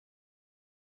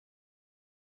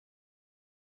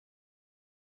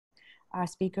Our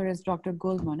speaker is Dr.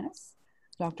 Gul Moniz.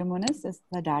 Dr. Moniz is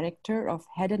the Director of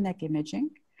Head and Neck Imaging,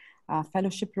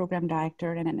 Fellowship Program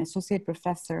Director, and an Associate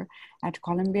Professor at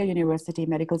Columbia University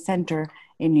Medical Center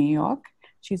in New York.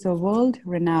 She's a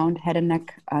world-renowned head and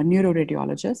neck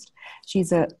neuroradiologist.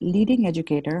 She's a leading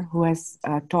educator who has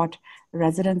taught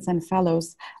residents and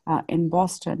fellows in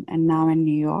Boston and now in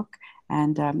New York.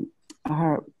 And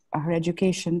her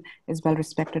education is well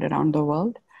respected around the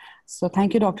world. So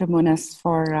thank you, Dr. Moniz,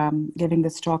 for giving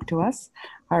this talk to us.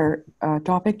 Our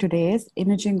topic today is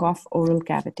imaging of oral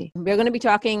cavity. We're going to be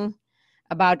talking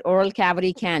about oral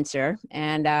cavity cancer.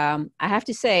 And I have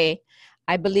to say,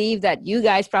 I believe that you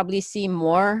guys probably see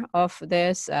more of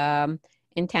this in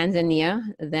Tanzania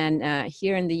than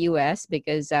here in the US,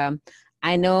 because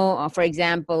I know, for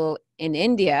example, in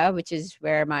India, which is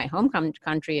where my home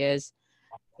country is,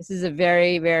 this is a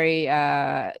very, very,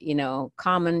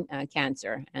 common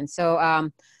cancer. And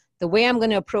so the way I'm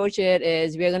going to approach it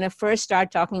is we're going to first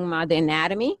start talking about the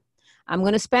anatomy. I'm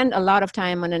going to spend a lot of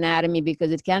time on anatomy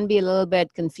because it can be a little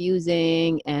bit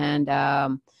confusing. And,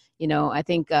 I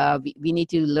think we need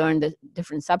to learn the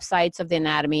different subsites of the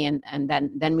anatomy. And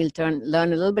then we'll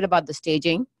learn a little bit about the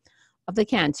staging of the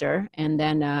cancer. And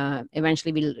then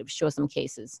eventually we'll show some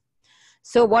cases.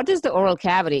 So what is the oral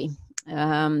cavity?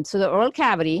 So the oral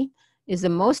cavity is the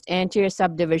most anterior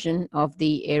subdivision of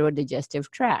the aerodigestive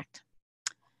tract.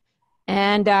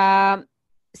 And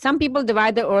some people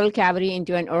divide the oral cavity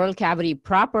into an oral cavity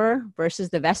proper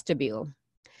versus the vestibule.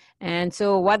 And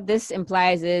so what this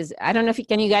implies is, I don't know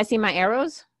can you guys see my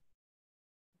arrows?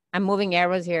 I'm moving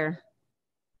arrows here.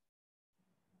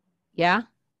 Yeah?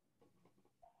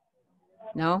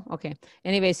 No? Okay.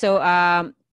 Anyway, so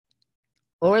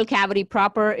oral cavity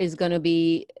proper is going to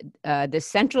be the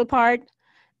central part.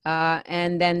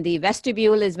 And then the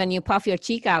vestibule is when you puff your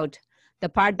cheek out, the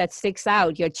part that sticks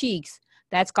out, your cheeks,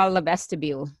 that's called the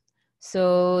vestibule.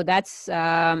 So that's,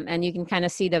 and you can kind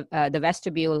of see the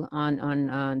vestibule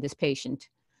on this patient.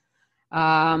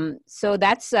 So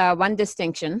that's one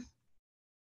distinction.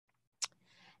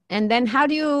 And then how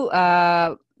do you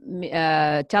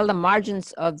tell the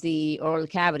margins of the oral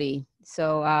cavity?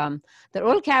 So the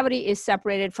oral cavity is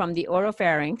separated from the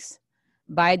oropharynx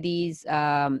by these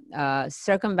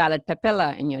circumvallate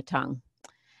papilla in your tongue.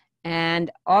 And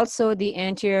also the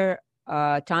anterior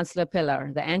tonsillar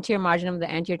pillar, the anterior margin of the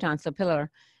anterior tonsillar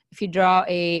pillar. If you draw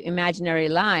a imaginary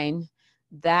line,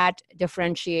 that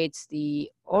differentiates the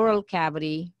oral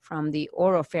cavity from the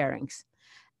oropharynx.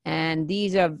 And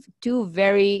these are two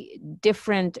very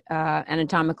different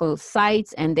anatomical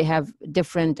sites, and they have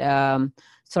different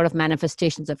sort of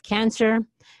manifestations of cancer.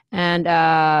 And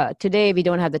today we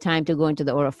don't have the time to go into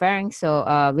the oropharynx,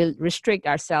 so we'll restrict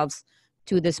ourselves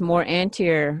to this more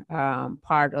anterior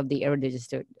part of the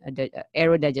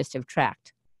aerodigestive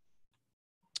tract.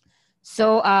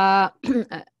 So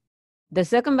the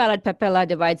circumvallate papilla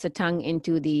divides the tongue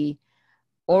into the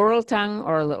oral tongue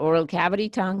or the oral cavity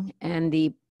tongue and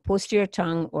the posterior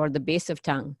tongue or the base of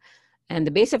tongue. And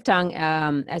the base of tongue,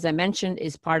 as I mentioned,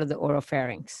 is part of the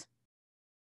oropharynx.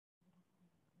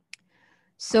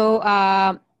 So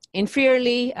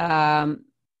inferiorly,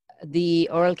 the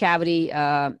oral cavity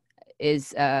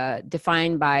is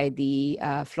defined by the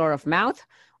floor of mouth,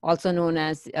 also known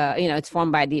as, it's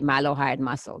formed by the mylohyoid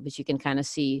muscle, which you can kind of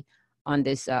see on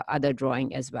this other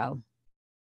drawing as well.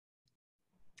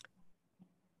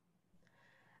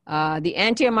 The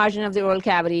anterior margin of the oral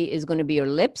cavity is going to be your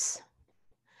lips.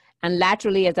 And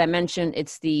laterally, as I mentioned,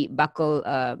 it's the buccal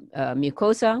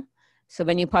mucosa. So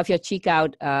when you puff your cheek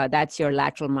out, that's your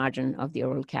lateral margin of the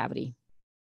oral cavity.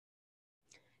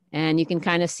 And you can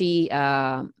kind of see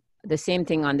the same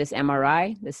thing on this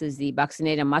MRI. This is the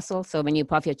buccinator muscle. So when you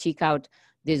puff your cheek out,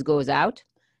 this goes out.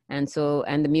 And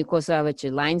the mucosa, which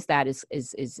lines that, is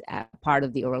part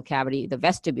of the oral cavity, the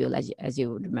vestibule, as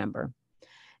you would remember.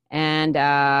 And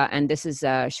this is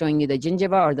showing you the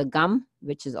gingiva or the gum,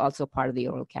 which is also part of the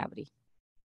oral cavity.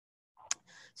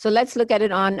 So let's look at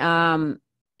it on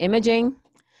imaging.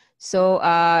 So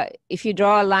if you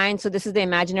draw a line, so this is the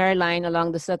imaginary line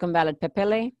along the circumvallate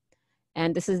papillae,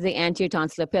 and this is the anterior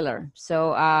tonsillar pillar.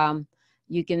 So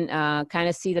you can kind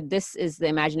of see that this is the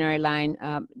imaginary line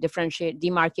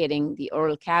demarcating the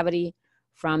oral cavity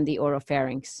from the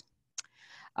oropharynx.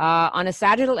 On a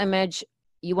sagittal image,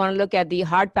 you want to look at the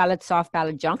hard palate, soft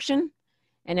palate junction,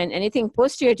 and then anything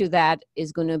posterior to that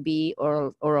is going to be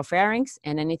oropharynx,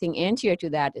 and anything anterior to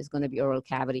that is going to be oral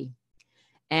cavity.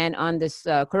 And on this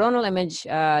coronal image,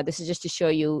 this is just to show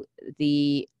you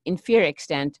the inferior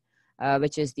extent,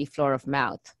 which is the floor of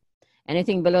mouth.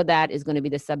 Anything below that is going to be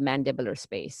the submandibular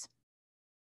space.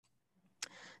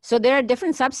 So there are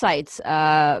different subsites,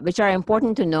 which are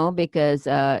important to know because,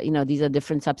 these are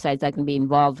different subsites that can be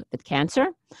involved with cancer.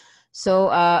 So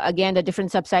again, the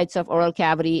different subsites of oral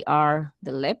cavity are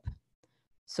the lip.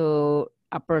 So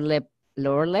upper lip,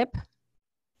 lower lip.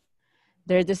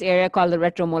 There's this area called the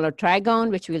retromolar trigone,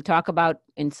 which we'll talk about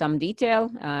in some detail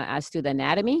as to the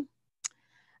anatomy.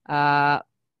 Buccal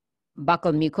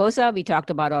mucosa, we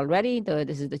talked about already.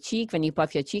 This is the cheek. When you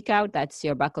puff your cheek out, that's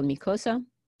your buccal mucosa.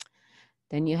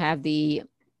 Then you have the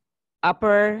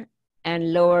upper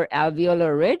and lower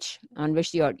alveolar ridge on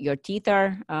which your teeth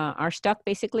are stuck,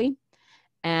 basically.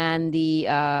 And the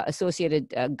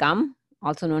associated gum,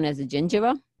 also known as the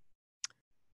gingiva.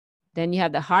 Then you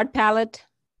have the hard palate,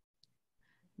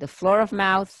 the floor of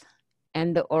mouth,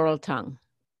 and the oral tongue.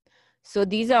 So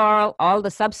these are all the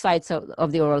subsites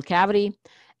of the oral cavity.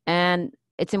 And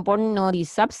it's important to know these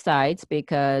subsites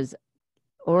because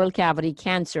oral cavity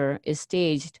cancer is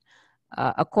staged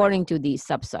according to these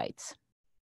subsites.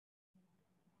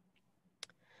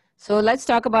 So let's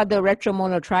talk about the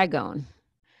retromolar trigone.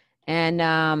 And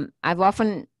I've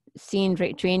often seen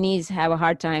trainees have a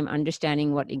hard time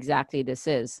understanding what exactly this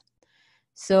is.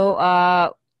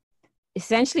 So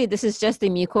essentially, this is just the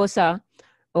mucosa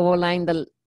overlying the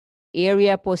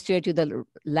area posterior to the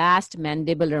last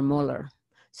mandibular molar.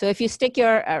 So if you stick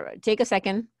take a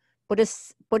second,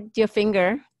 put your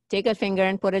finger, take a finger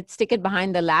and stick it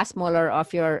behind the last molar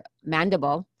of your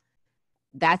mandible.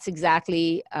 That's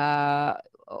exactly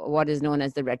what is known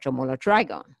as the retromolar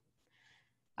trigone.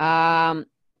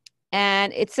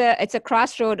 And it's a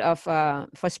crossroad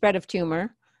for spread of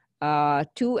tumor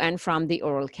to and from the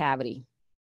oral cavity.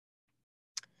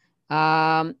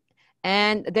 And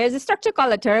there's a structure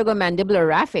called the pterygomandibular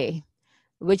raphe,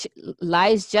 which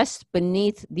lies just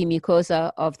beneath the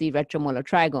mucosa of the retromolar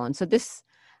trigone. So this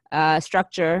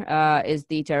structure is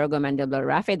the pterygomandibular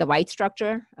raphe, the white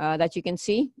structure that you can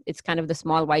see. It's kind of the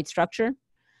small white structure.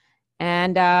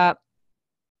 And the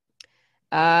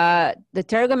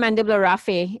pterygomandibular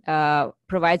raphe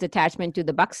provides attachment to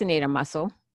the buccinator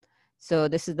muscle. So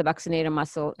this is the buccinator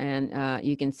muscle, and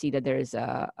you can see that there's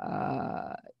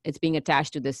it's being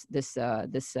attached to this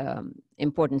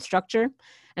important structure,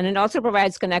 and it also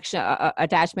provides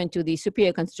attachment to the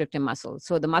superior constrictor muscle.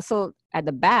 So the muscle at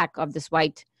the back of this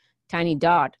white tiny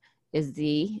dot is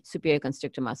the superior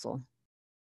constrictor muscle.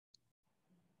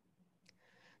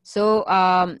 So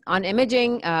on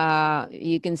imaging,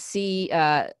 you can see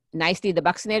nicely the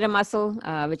buccinator muscle,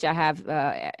 which I have.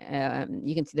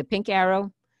 You can see the pink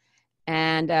arrow.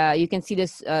 And you can see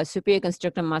this superior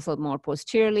constrictor muscle more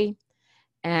posteriorly.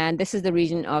 And this is the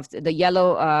region of the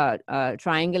yellow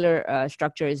triangular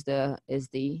structure is the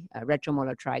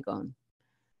retromolar trigone.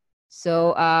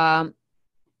 So,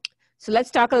 so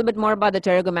let's talk a little bit more about the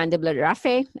pterygomandibular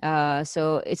raphe.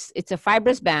 So it's a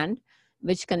fibrous band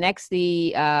which connects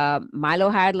the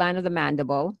mylohyoid line of the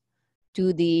mandible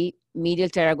to the medial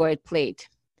pterygoid plate.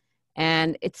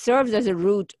 And it serves as a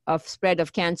route of spread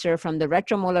of cancer from the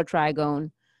retromolar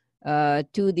trigone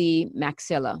to the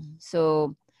maxilla.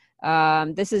 So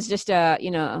this is just a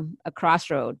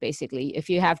crossroad, basically. If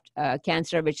you have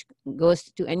cancer which goes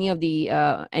to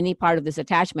any part of this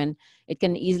attachment, it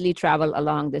can easily travel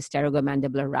along this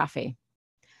pterygomandibular raphe.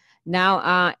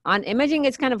 Now, on imaging,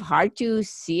 it's kind of hard to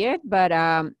see it, but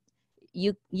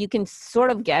you can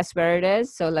sort of guess where it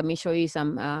is. So let me show you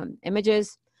some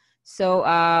images.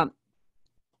 So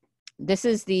this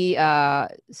is the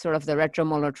sort of the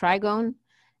retromolar trigone,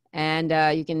 and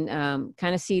you can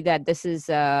kind of see that this is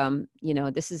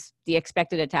this is the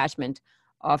expected attachment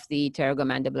of the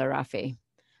pterygomandibular raphe.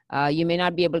 You may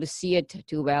not be able to see it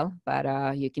too well,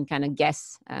 but you can kind of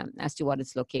guess as to what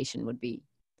its location would be.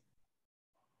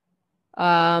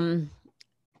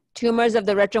 Tumors of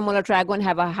the retromolar trigone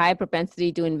have a high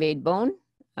propensity to invade bone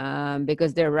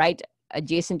because they're right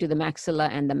adjacent to the maxilla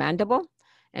and the mandible.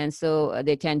 And so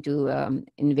they tend to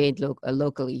invade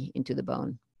locally into the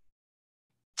bone.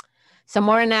 Some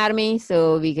more anatomy.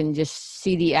 So we can just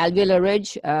see the alveolar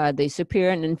ridge, the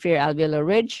superior and inferior alveolar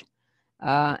ridge,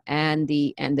 and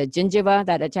the gingiva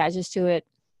that attaches to it.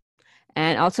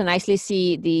 And also nicely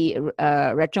see the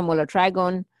retromolar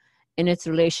trigone in its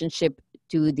relationship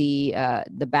to the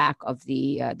back of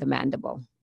the mandible.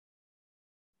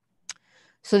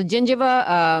 So the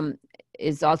gingiva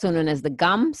is also known as the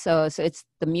gum. So it's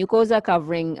the mucosa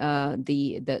covering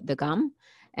the gum,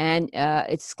 and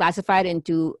it's classified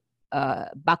into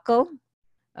buccal,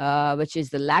 which is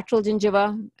the lateral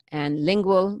gingiva, and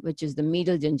lingual, which is the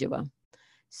medial gingiva.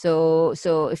 So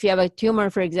if you have a tumor,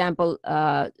 for example,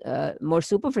 more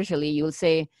superficially, you'll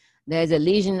say there's a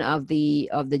lesion of the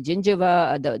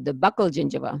gingiva, the buccal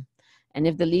gingiva, And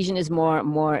if the lesion is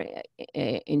more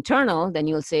internal, then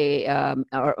you'll say,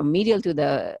 or medial to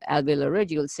the alveolar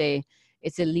ridge, you'll say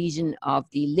it's a lesion of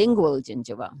the lingual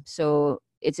gingiva. So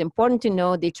it's important to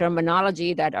know the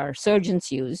terminology that our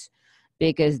surgeons use,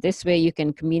 because this way you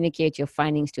can communicate your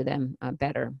findings to them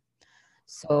better.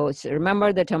 So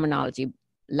remember the terminology.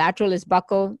 Lateral is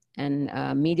buccal and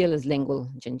medial is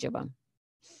lingual gingiva.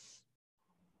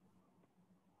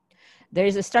 There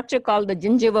is a structure called the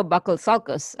gingiva buccal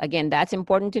sulcus. Again, that's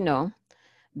important to know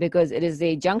because it is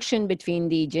a junction between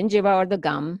the gingiva or the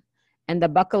gum and the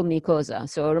buccal mucosa.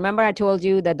 So remember I told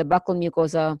you that the buccal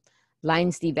mucosa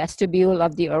lines the vestibule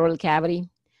of the oral cavity.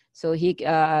 So you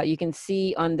can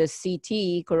see on the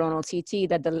CT, coronal CT,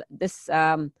 that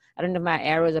I don't know if my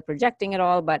arrows are projecting at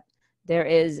all, but there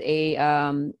is a,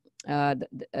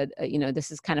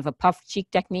 this is kind of a puff cheek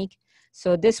technique.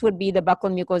 So this would be the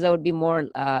buccal mucosa would be more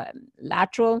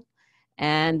lateral,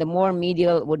 and the more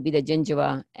medial would be the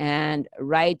gingiva. And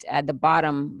right at the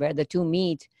bottom where the two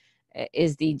meet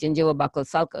is the gingiva buccal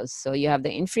sulcus. So you have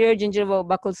the inferior gingiva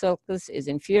buccal sulcus is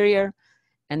inferior,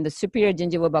 and the superior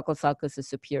gingiva buccal sulcus is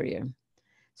superior.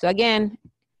 So again,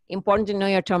 important to know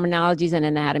your terminologies and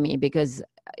anatomy, because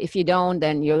if you don't,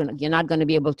 then you're not going to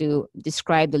be able to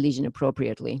describe the lesion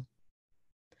appropriately.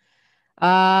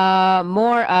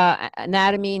 More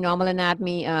anatomy, normal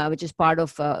anatomy, which is part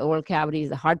of oral cavity, is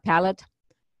the hard palate.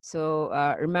 So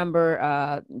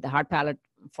remember, the hard palate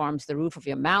forms the roof of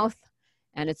your mouth,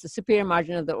 and it's the superior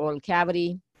margin of the oral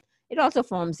cavity. It also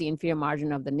forms the inferior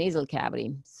margin of the nasal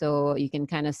cavity. So you can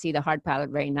kind of see the hard palate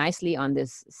very nicely on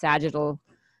this sagittal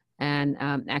and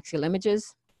axial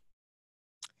images.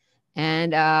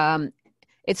 And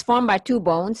it's formed by two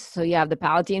bones. So you have the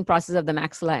palatine process of the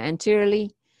maxilla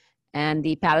anteriorly and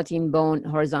the palatine bone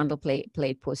horizontal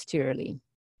plate posteriorly.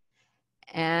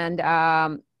 And,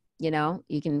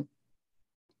 you can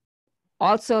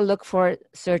also look for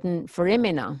certain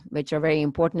foramina, which are very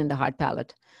important in the hard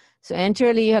palate. So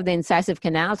anteriorly, you have the incisive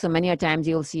canal. So many times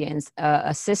you'll see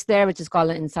a cyst there, which is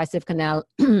called an incisive canal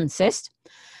cyst.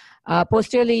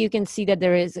 Posteriorly, you can see that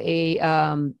there is a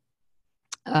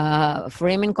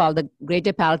foramen called the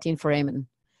greater palatine foramen,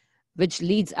 which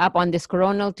leads up on this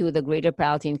coronal to the greater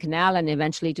palatine canal and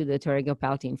eventually to the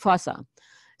pterygopalatine fossa.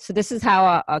 So this is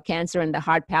how a cancer in the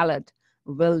hard palate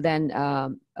will then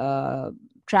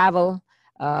travel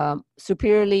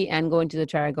superiorly and go into the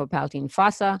pterygopalatine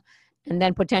fossa, and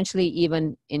then potentially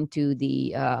even into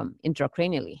the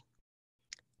intracranially.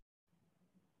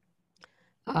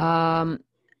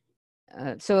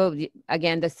 So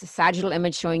again, the sagittal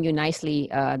image showing you nicely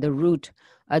the root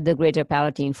of the greater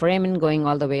palatine foramen going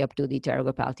all the way up to the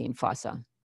pterygopalatine fossa.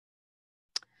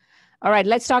 All right,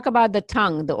 let's talk about the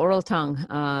tongue, the oral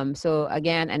tongue. So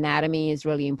again, anatomy is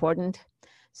really important.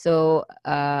 So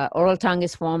oral tongue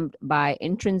is formed by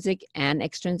intrinsic and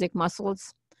extrinsic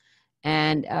muscles,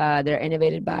 and they're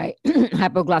innervated by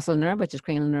hypoglossal nerve, which is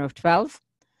cranial nerve 12.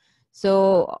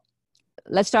 So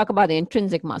let's talk about the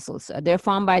intrinsic muscles. They're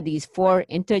formed by these four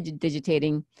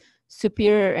interdigitating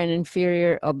superior and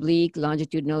inferior oblique,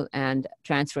 longitudinal, and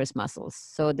transverse muscles.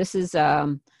 So this is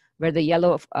where the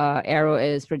yellow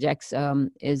arrow projects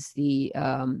is the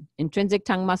intrinsic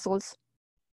tongue muscles.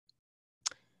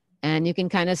 And you can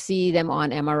kind of see them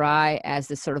on MRI as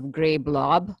this sort of gray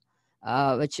blob,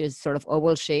 which is sort of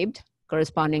oval shaped,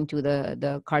 corresponding to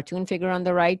the cartoon figure on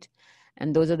the right.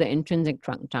 And those are the intrinsic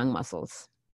tongue muscles.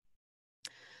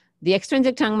 The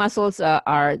extrinsic tongue muscles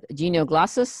are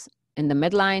genioglossus in the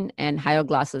midline and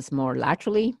hyoglossus more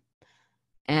laterally.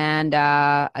 And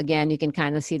again, you can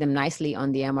kind of see them nicely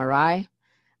on the MRI.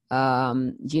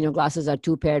 Genioglossus are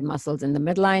two paired muscles in the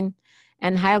midline,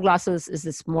 and hyoglossus is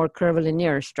this more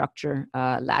curvilinear structure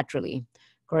laterally,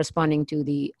 corresponding to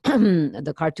the,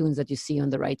 the cartoons that you see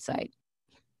on the right side.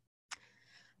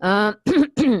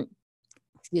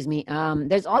 Excuse me.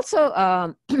 There's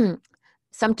also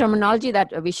some terminology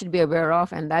that we should be aware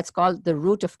of, and that's called the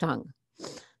root of tongue.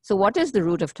 So what is the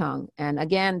root of tongue? And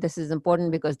again, this is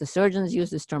important because the surgeons use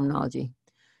this terminology.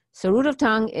 So root of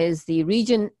tongue is the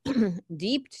region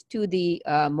deep to the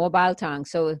mobile tongue.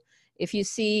 So if you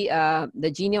see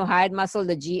the geniohyoid muscle,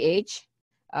 the GH,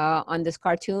 on this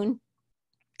cartoon.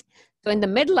 So in the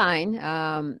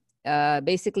midline,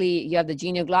 basically you have the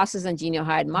genioglossus and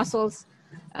geniohyoid muscles,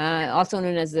 also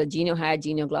known as the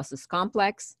geniohyoid-genioglossus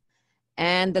complex,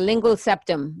 and the lingual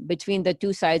septum between the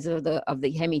two sides of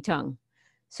the hemi-tongue.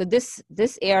 So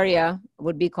this area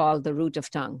would be called the root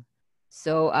of tongue.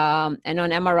 So, and on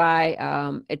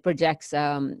MRI, it projects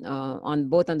on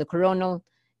both on the coronal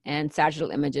and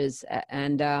sagittal images.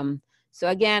 And so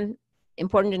again,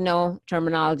 important to know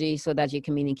terminology so that you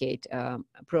communicate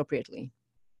appropriately.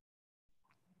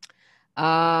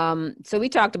 So we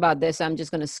talked about this. I'm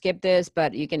just going to skip this,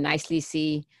 but you can nicely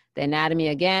see the anatomy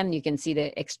again. You can see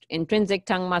the intrinsic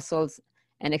tongue muscles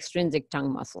and extrinsic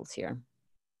tongue muscles here.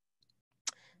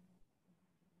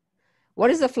 What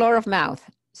is the floor of mouth?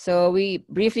 So we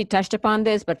briefly touched upon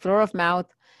this, but floor of mouth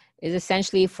is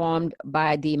essentially formed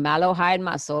by the malahide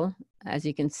muscle, as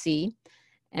you can see.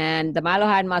 And the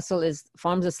malahide muscle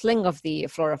forms a sling of the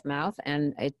floor of mouth,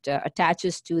 and it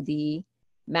attaches to the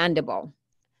mandible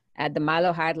at the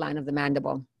malahide line of the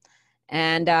mandible.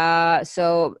 And you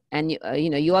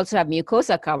also have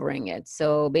mucosa covering it.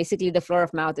 So basically the floor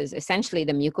of mouth is essentially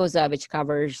the mucosa which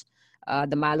covers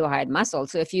the malahide muscle.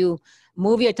 So if you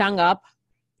move your tongue up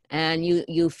and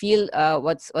you feel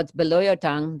what's below your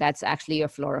tongue, that's actually your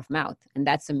floor of mouth, and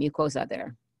that's the mucosa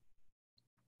there.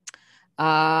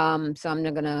 So I'm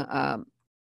not gonna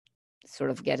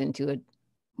sort of get into it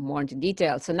more into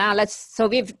detail. So now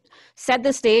we've set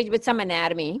the stage with some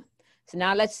anatomy. So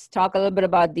now let's talk a little bit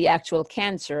about the actual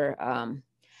cancer.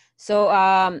 It's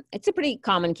a pretty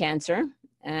common cancer,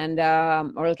 and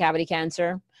oral cavity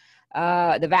cancer.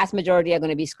 The vast majority are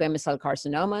going to be squamous cell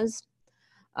carcinomas.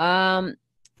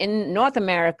 In North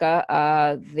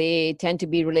America, they tend to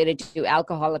be related to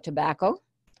alcohol or tobacco.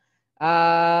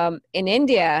 In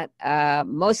India,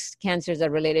 most cancers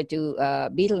are related to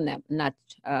betel nut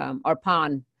or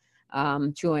pan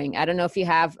chewing. I don't know if you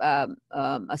have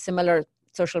a similar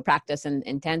social practice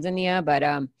in Tanzania, but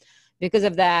because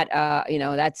of that,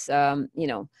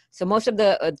 so most of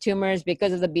the tumors,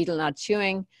 because of the betel nut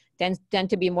chewing, tend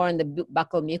to be more in the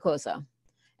buccal mucosa.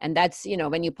 And that's,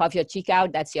 when you puff your cheek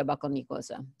out, that's your buccal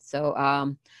mucosa.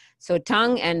 So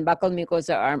tongue and buccal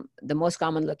mucosa are the most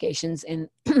common locations in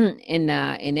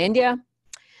India.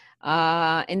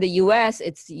 In the US,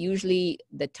 it's usually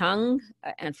the tongue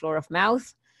and floor of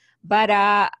mouth. But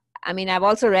I've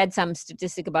also read some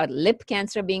statistic about lip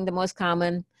cancer being the most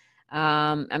common.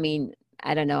 I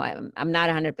don't know. I'm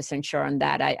not 100% sure on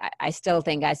that. I still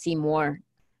think I see more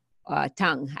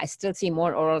tongue. I still see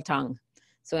more oral tongue.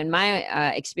 So in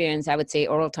my experience, I would say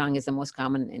oral tongue is the most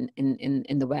common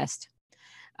in the West.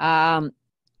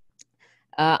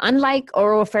 Unlike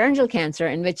oropharyngeal cancer,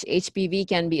 in which HPV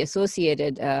can be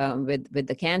associated with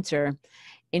the cancer,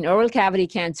 in oral cavity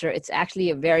cancer, it's actually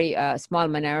a very small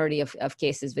minority of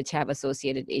cases which have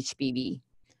associated HPV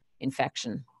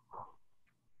infection.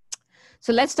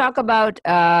 So let's talk about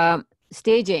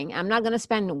staging. I'm not going to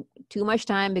spend too much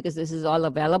time because this is all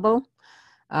available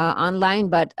online,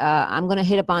 but I'm going to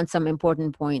hit upon some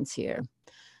important points here.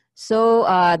 So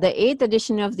the 8th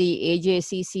edition of the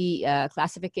AJCC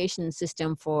classification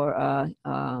system for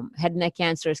head and neck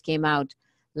cancers came out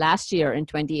last year in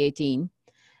 2018.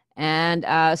 And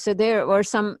so there were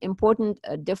some important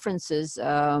differences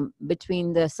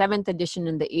between the 7th edition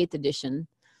and the 8th edition.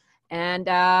 And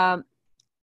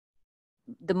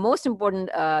the most important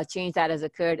change that has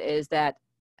occurred is that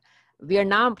we are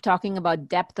now talking about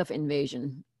depth of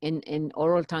invasion in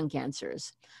oral tongue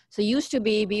cancers. So used to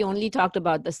be, we only talked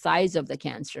about the size of the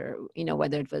cancer,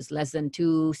 whether it was less than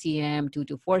 2 cm, 2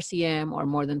 to 4 cm, or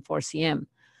more than 4 cm.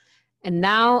 And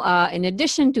now, in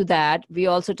addition to that, we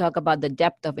also talk about the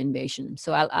depth of invasion.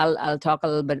 So I'll talk a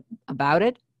little bit about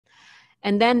it.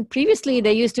 And then previously,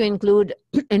 they used to include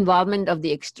involvement of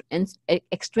the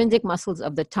extrinsic muscles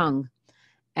of the tongue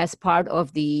as part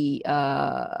of the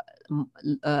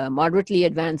moderately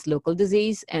advanced local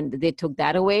disease, and they took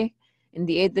that away in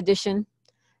the 8th edition.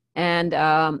 And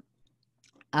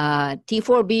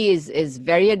T4B is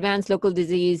very advanced local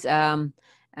disease,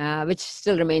 which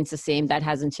still remains the same. That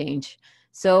hasn't changed.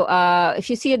 So if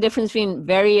you see a difference between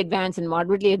very advanced and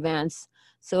moderately advanced,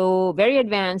 so very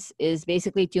advanced is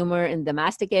basically tumor in the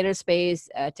masticator space,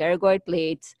 pterygoid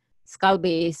plates, skull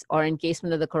base, or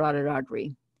encasement of the carotid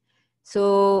artery.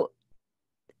 So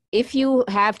if you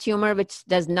have tumor which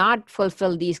does not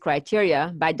fulfill these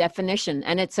criteria, by definition,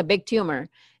 and it's a big tumor,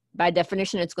 by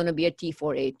definition, it's going to be a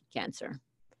T4A cancer.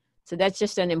 So that's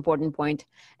just an important point.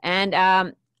 And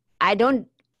I don't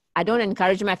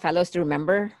encourage my fellows to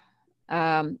remember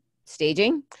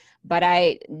staging, but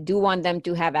I do want them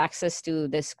to have access to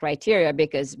this criteria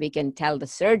because we can tell the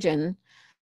surgeon,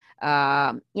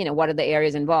 what are the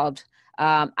areas involved.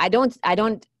 I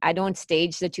don't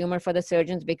stage the tumor for the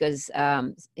surgeons because,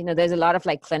 there's a lot of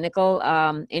clinical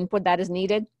input that is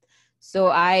needed. So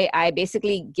I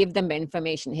basically give them the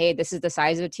information. Hey, this is the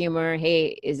size of the tumor.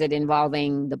 Hey, is it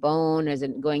involving the bone? Is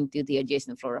it going to the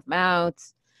adjacent floor of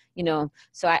mouth?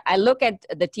 So I look at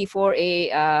the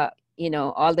T4A,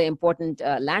 all the important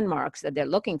landmarks that they're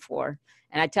looking for,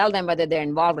 and I tell them whether they're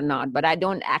involved or not, but I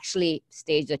don't actually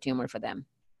stage the tumor for them.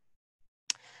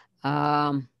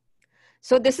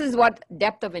 So this is what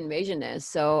depth of invasion is.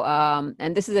 So,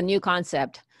 and this is a new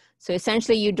concept. So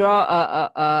essentially you draw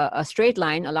a straight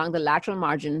line along the lateral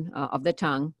margin of the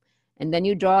tongue, and then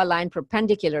you draw a line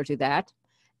perpendicular to that.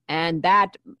 And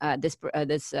that this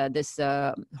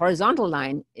horizontal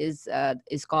line is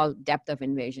called depth of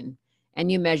invasion. And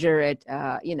you measure it,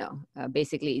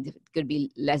 basically it could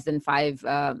be less than 5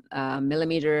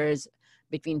 millimeters,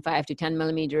 between 5 to 10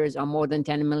 millimeters, or more than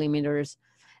 10 millimeters.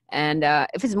 And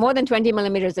if it's more than 20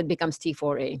 millimeters, it becomes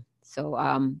T4A. So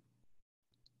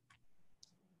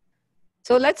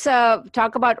let's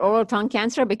talk about oral tongue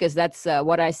cancer, because that's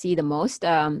what I see the most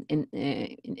in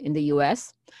the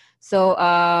US.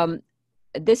 So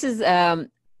this is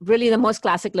really the most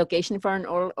classic location for an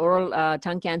oral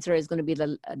tongue cancer is going to be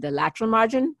the lateral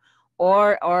margin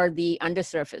or the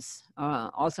undersurface,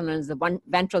 also known as the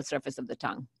ventral surface of the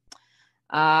tongue.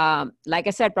 Like I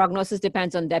said, prognosis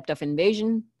depends on depth of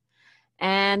invasion.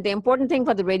 And the important thing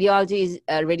for the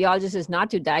radiologist is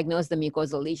not to diagnose the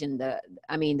mucosal lesion.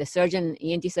 The surgeon,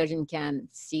 ENT surgeon, can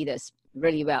see this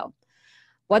really well.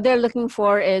 What they're looking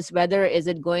for is whether is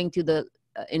it going to the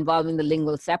involving the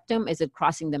lingual septum, is it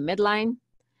crossing the midline,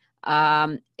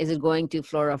 is it going to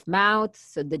floor of mouth,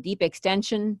 so the deep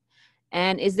extension,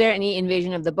 and is there any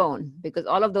invasion of the bone? Because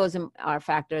all of those are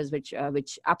factors which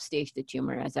upstage the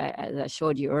tumor, as I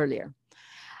showed you earlier.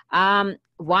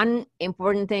 One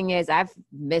important thing is I've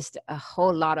missed a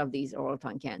whole lot of these oral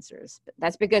tongue cancers.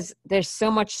 That's because there's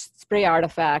so much spray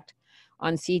artifact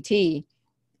on CT,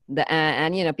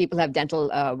 and people have dental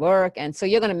work, and so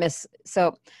you're going to miss.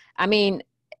 So,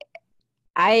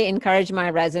 I encourage my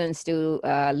residents to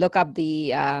look up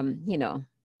the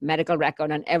medical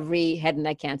record on every head and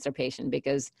neck cancer patient,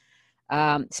 because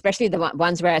especially the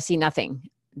ones where I see nothing,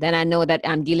 then I know that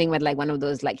I'm dealing with like one of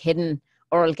those like hidden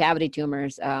oral cavity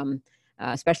tumors,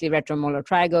 especially retromolar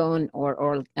trigone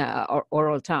or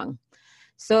oral tongue.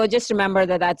 So just remember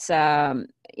that that's,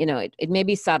 it may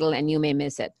be subtle and you may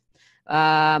miss it.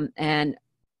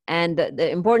 And the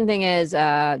important thing is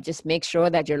just make sure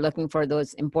that you're looking for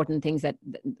those important things that,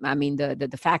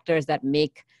 the factors that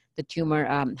make the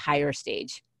tumor higher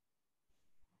stage.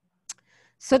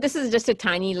 So this is just a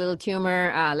tiny little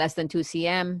tumor, less than 2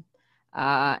 cm.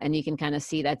 And you can kind of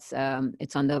see that's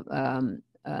it's on the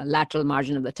lateral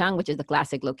margin of the tongue, which is the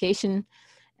classic location.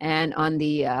 And on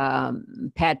the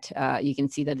PET, you can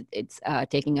see that it's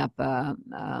taking up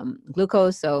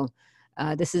glucose. So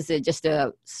this is just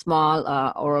a small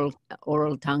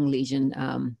oral tongue lesion,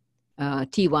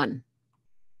 T1.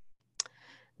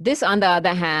 This, on the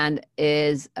other hand,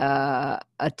 is a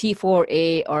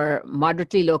T4A or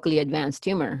moderately locally advanced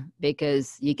tumor,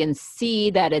 because you can see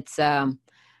that it's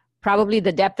probably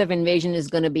the depth of invasion is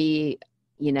going to be,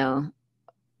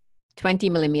 20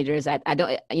 millimeters. I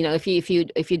don't,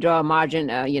 if you draw a margin,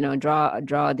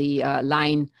 draw the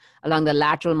line along the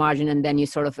lateral margin, and then you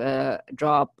sort of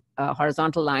draw a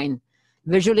horizontal line.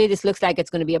 Visually, this looks like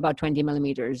it's going to be about 20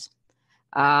 millimeters.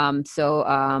 It's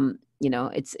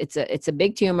a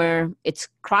big tumor. It's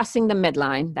crossing the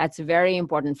midline. That's a very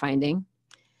important finding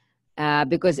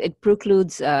because it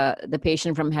precludes the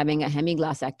patient from having a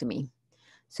hemiglossectomy.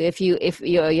 So if you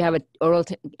have an oral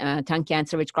tongue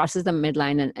cancer which crosses the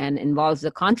midline and involves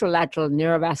the contralateral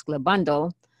neurovascular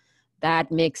bundle, that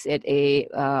makes it a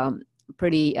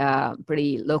pretty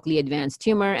locally advanced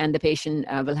tumor, and the patient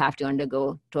will have to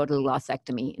undergo total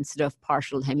glossectomy instead of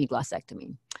partial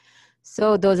hemiglossectomy.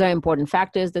 So those are important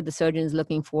factors that the surgeon is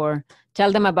looking for.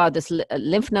 Tell them about this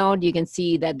lymph node. You can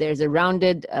see that there's a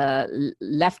rounded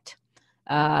left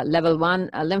level 1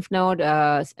 lymph node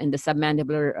in the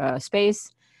submandibular space.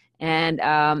 And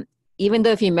even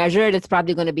though if you measure it, it's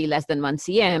probably going to be less than 1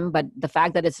 cm, but the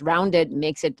fact that it's rounded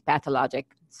makes it pathologic.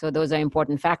 So those are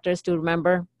important factors to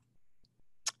remember.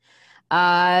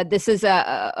 This is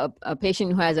a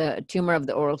patient who has a tumor of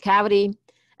the oral cavity.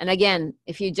 And again,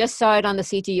 if you just saw it on the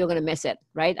CT, you're going to miss it,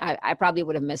 right? I probably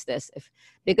would have missed this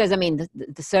because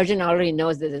the surgeon already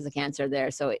knows that there's a cancer there.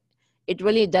 So it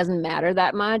really doesn't matter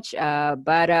that much.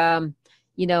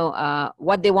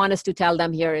 What they want us to tell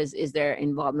them here is their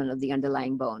involvement of the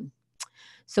underlying bone.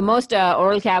 So most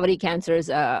oral cavity cancers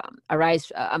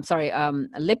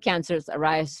lip cancers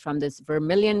arise from this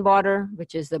vermilion border,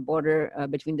 which is the border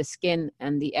between the skin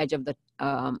and the edge of the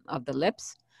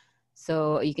lips.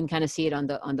 So you can kind of see it on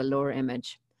the lower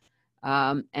image.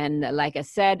 And like I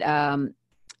said,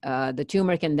 the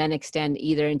tumor can then extend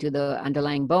either into the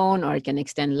underlying bone, or it can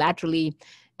extend laterally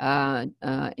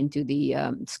into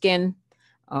the skin.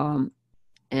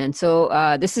 And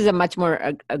so this is a much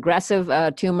more aggressive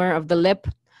tumor of the lip.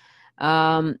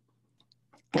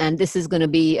 And this is going to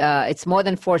be, it's more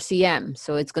than 4 cm.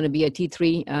 So it's going to be a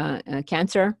T3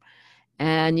 cancer.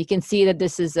 And you can see that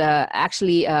this is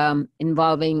actually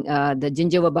involving the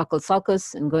gingiva buccal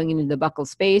sulcus and going into the buccal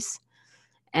space.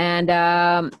 And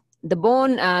the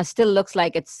bone still looks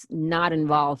like it's not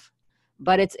involved,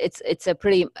 but it's a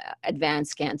pretty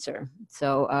advanced cancer.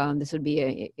 So this would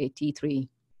be a T3,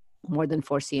 more than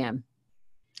 4 cm.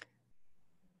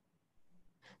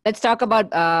 Let's talk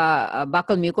about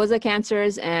buccal mucosa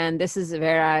cancers, and this is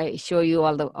where I show you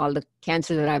all the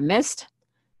cancers that I've missed.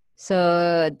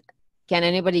 So can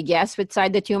anybody guess which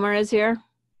side the tumor is here?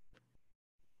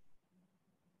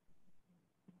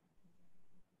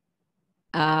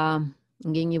 I'm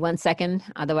giving you 1 second,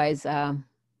 otherwise.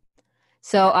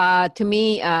 So to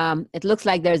me, it looks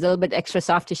like there's a little bit extra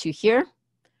soft tissue here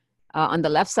on the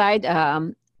left side,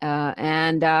 and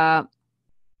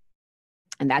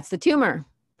that's the tumor.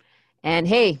 And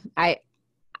hey,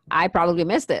 I probably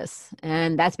missed this,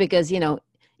 and that's because, you know,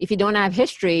 if you don't have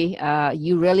history,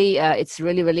 you really it's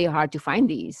really, really hard to find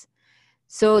these.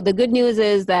 So the good news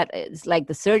is that it's like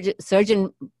the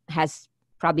surgeon has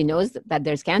probably knows that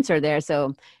there's cancer there.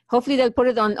 So hopefully they'll put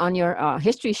it on your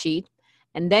history sheet,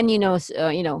 and then you know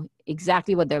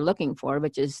exactly what they're looking for,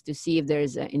 which is to see if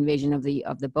there's an invasion of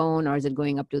the bone, or is it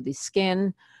going up to the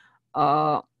skin,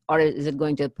 or is it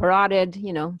going to parotid,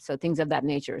 you know, so things of that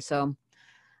nature. So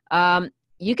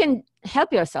you can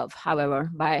help yourself, however,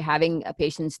 by having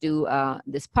patients do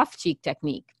this puff cheek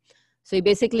technique. So you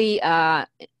basically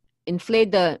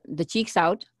inflate the cheeks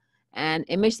out and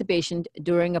image the patient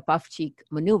during a puff cheek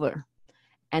maneuver.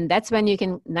 And that's when you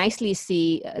can nicely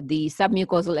see the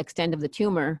submucosal extent of the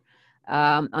tumor.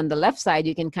 On the left side,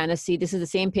 you can kind of see this is the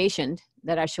same patient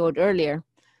that I showed earlier,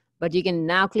 but you can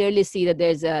now clearly see that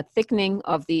there's a thickening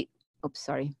of the,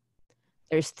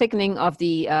 there's thickening of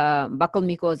the buccal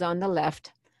mucosa on the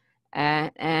left.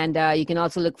 And you can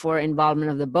also look for involvement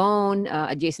of the bone,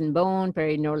 adjacent bone,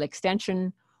 perineural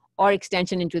extension, or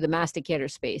extension into the masticator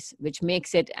space, which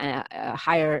makes it a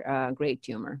higher grade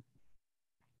tumor.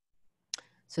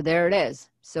 So there it is.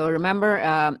 So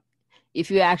remember,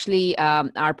 if you actually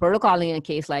are protocoling a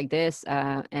case like this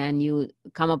and you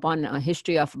come upon a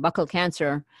history of buccal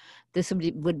cancer, this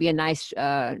would be a nice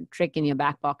trick in your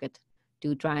back pocket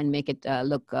to try and make it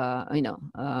look,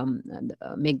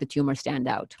 make the tumor stand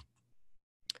out.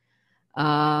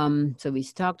 So we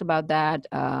talked about that.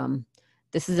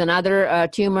 This is another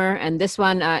tumor, and this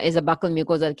one is a buccal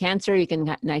mucosa cancer. You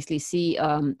can nicely see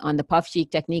on the puff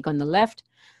cheek technique on the left.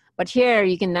 But here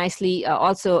you can nicely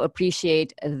also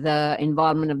appreciate the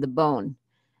involvement of the bone.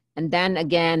 And then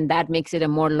again, that makes it a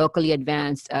more locally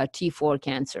advanced T4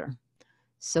 cancer.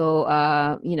 So,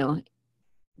 you know,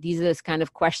 these are the kind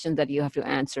of questions that you have to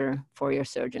answer for your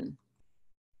surgeon.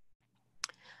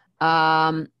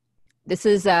 This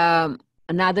is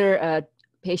another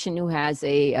patient who has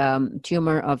a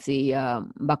tumor of the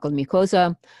buccal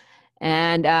mucosa.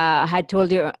 And I had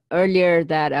told you earlier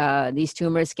that these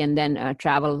tumors can then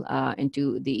travel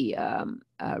into the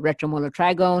retromolar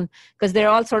trigone, because they're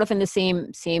all sort of in the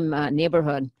same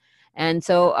neighborhood. And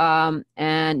so,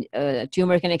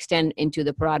 tumor can extend into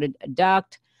the parotid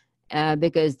duct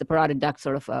because the parotid duct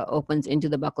sort of opens into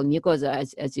the buccal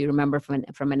mucosa, as you remember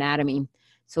from anatomy.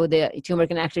 So the tumor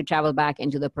can actually travel back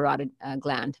into the parotid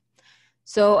gland.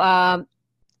 So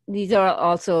these are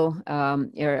also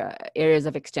areas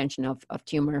of extension of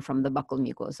tumor from the buccal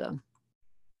mucosa.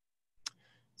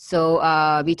 So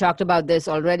we talked about this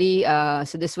already.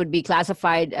 So this would be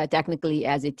classified technically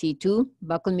as a T2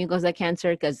 buccal mucosa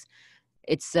cancer because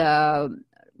it's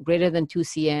greater than 2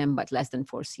 cm, but less than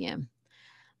 4 cm.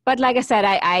 But like I said,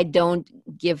 I don't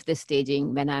give the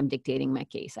staging when I'm dictating my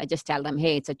case. I just tell them,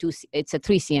 hey, it's a 3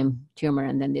 cm tumor,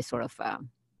 and then they sort of,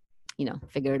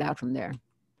 figure it out from there.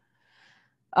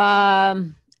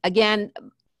 Again,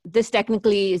 this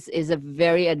technically is a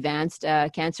very advanced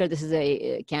cancer. This is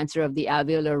a cancer of the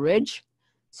alveolar ridge.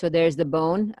 So there's the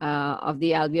bone of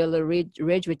the alveolar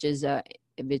ridge, which is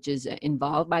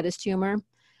involved by this tumor.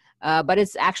 But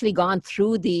it's actually gone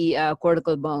through the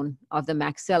cortical bone of the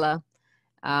maxilla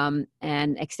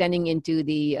and extending into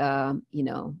the,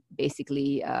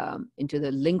 basically into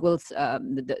the lingual,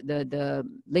 the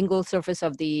lingual surface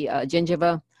of the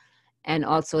gingiva, and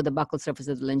also the buccal surface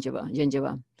of the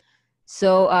gingiva.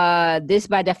 So this,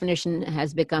 by definition,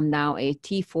 has become now a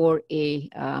T4A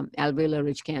alveolar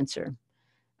ridge cancer.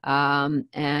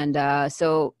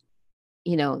 So,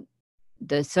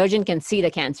 the surgeon can see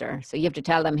the cancer. So you have to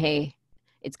tell them, hey,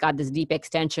 it's got this deep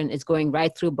extension. It's going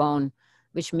right through bone,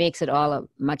 which makes it all a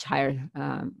much higher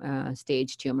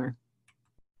stage tumor.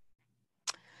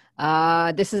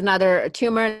 This is another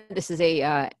tumor. This is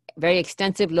a very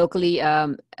extensive, locally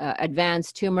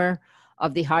advanced tumor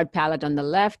of the hard palate on the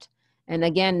left. And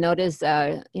again, notice,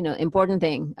 important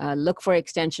thing, look for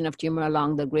extension of tumor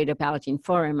along the greater palatine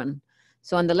foramen.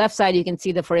 So on the left side, you can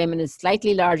see the foramen is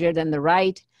slightly larger than the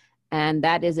right, and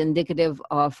that is indicative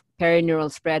of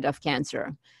perineural spread of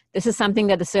cancer. This is something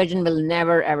that the surgeon will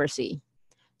never, ever see.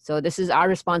 So this is our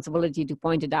responsibility to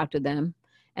point it out to them.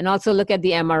 And also look at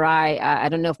the MRI. I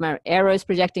don't know if my arrow is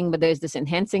projecting, but there's this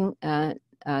enhancing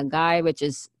guy, which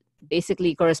is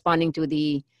basically corresponding to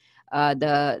the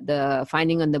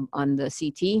finding on the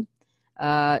CT,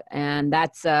 and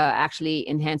that's actually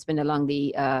enhancement along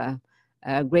the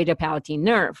greater palatine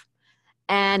nerve.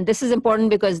 And this is important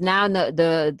because now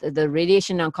the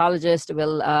radiation oncologist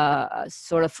will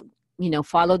sort of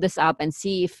follow this up and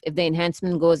see if the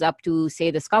enhancement goes up to,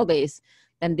 say, the skull base,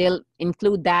 then they'll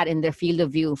include that in their field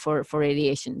of view for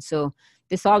radiation. So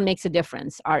this all makes a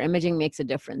difference. Our imaging makes a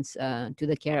difference to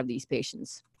the care of these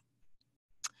patients.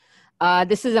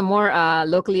 This is a more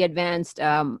locally advanced,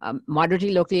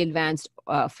 moderately locally advanced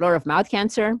floor of mouth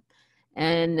cancer.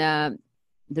 And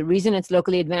the reason it's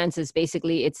locally advanced is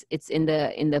basically it's in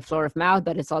the floor of mouth,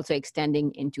 but it's also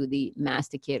extending into the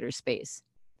masticator space.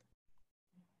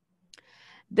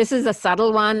 This is a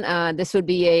subtle one. This would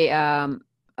be a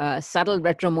subtle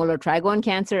retromolar trigone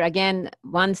cancer. Again,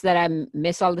 ones that I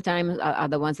miss all the time are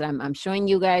the ones that I'm showing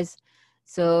you guys.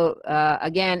 So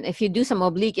again, if you do some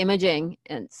oblique imaging,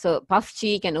 and so puff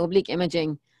cheek and oblique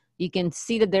imaging, you can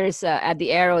see that there's at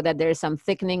the arrow that there's some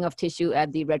thickening of tissue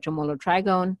at the retromolar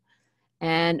trigone.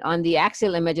 And on the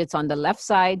axial image, it's on the left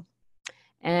side.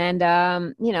 And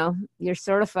you're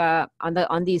sort of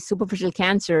on these superficial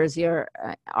cancers,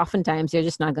 oftentimes you're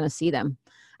just not going to see them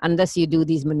unless you do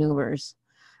these maneuvers.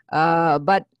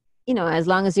 But as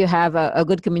long as you have a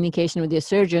good communication with your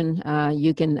surgeon,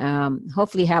 you can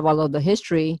hopefully have all of the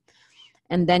history,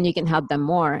 and then you can help them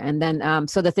more. And then,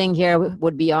 so the thing here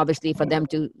would be obviously for them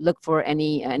to look for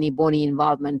any bony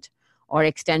involvement or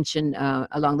extension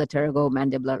along the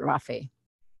pterygomandibular raphe.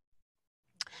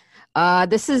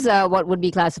 This is what would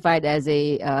be classified as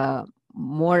a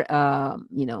more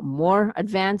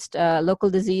advanced local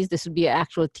disease. This would be an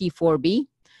actual T4B.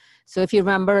 So if you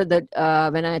remember that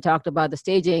when I talked about the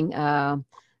staging,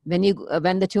 when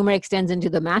the tumor extends into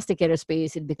the masticator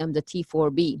space, it becomes a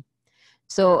T4B.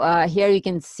 So here you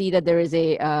can see that there is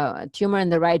a tumor in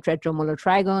the right retromolar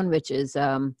trigone, which is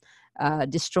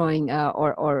destroying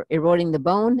or eroding the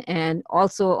bone, and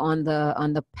also on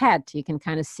the PET, you can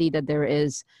kind of see that there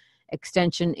is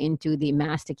extension into the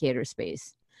masticator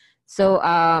space. So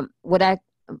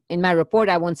in my report,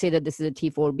 I won't say that this is a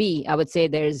T4B. I would say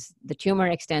the tumor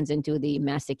extends into the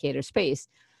masticator space,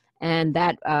 and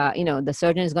that the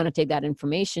surgeon is going to take that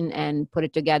information and put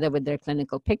it together with their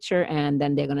clinical picture, and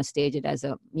then they're going to stage it as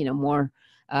a more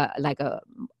like a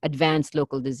advanced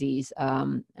local disease,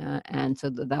 and so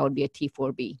that would be a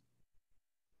T4B.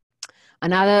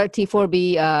 Another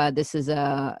T4B. This is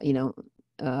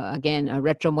again a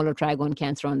retromolar trigone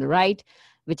cancer on the right,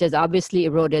 which has obviously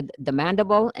eroded the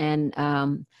mandible, and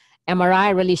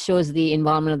MRI really shows the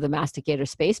involvement of the masticator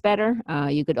space better.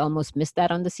 You could almost miss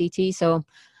that on the CT. So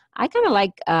I kind of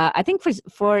like, I think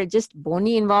for just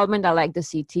bony involvement, I like the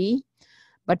CT,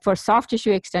 but for soft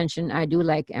tissue extension, I do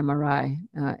like MRI.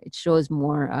 It shows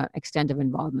more extent of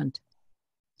involvement.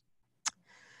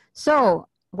 So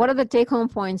what are the take-home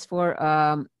points for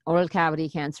oral cavity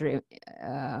cancer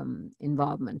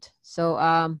involvement?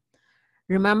 So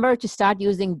remember to start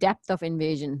using depth of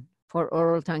invasion for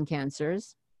oral tongue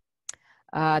cancers.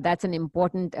 That's an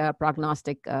important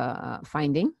prognostic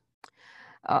finding.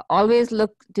 Always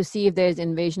look to see if there's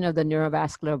invasion of the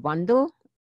neurovascular bundle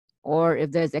or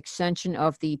if there's extension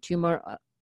of the tumor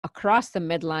across the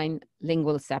midline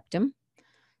lingual septum,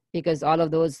 because all of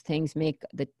those things make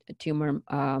the tumor,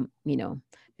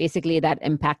 basically that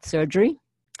impact surgery.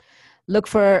 Look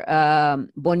for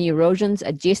bony erosions,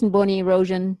 adjacent bony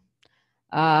erosion.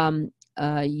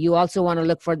 You also want to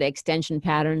look for the extension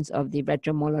patterns of the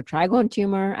retromolar trigone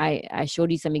tumor. I showed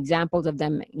you some examples of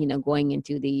them, going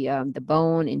into the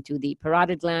bone, into the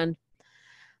parotid gland.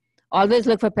 Always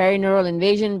look for perineural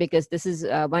invasion, because this is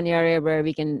one area where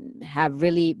we can have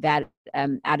really bad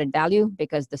added value,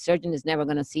 because the surgeon is never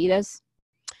going to see this.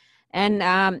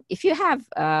 And if you have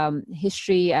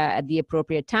history at the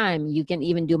appropriate time, you can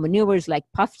even do maneuvers like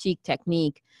puff cheek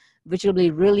technique, which will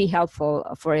be really helpful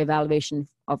for evaluation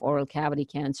of oral cavity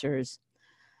cancers.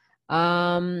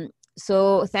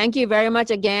 So thank you very much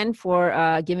again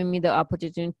for giving me the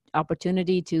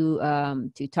opportunity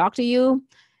to talk to you.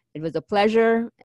 It was a pleasure.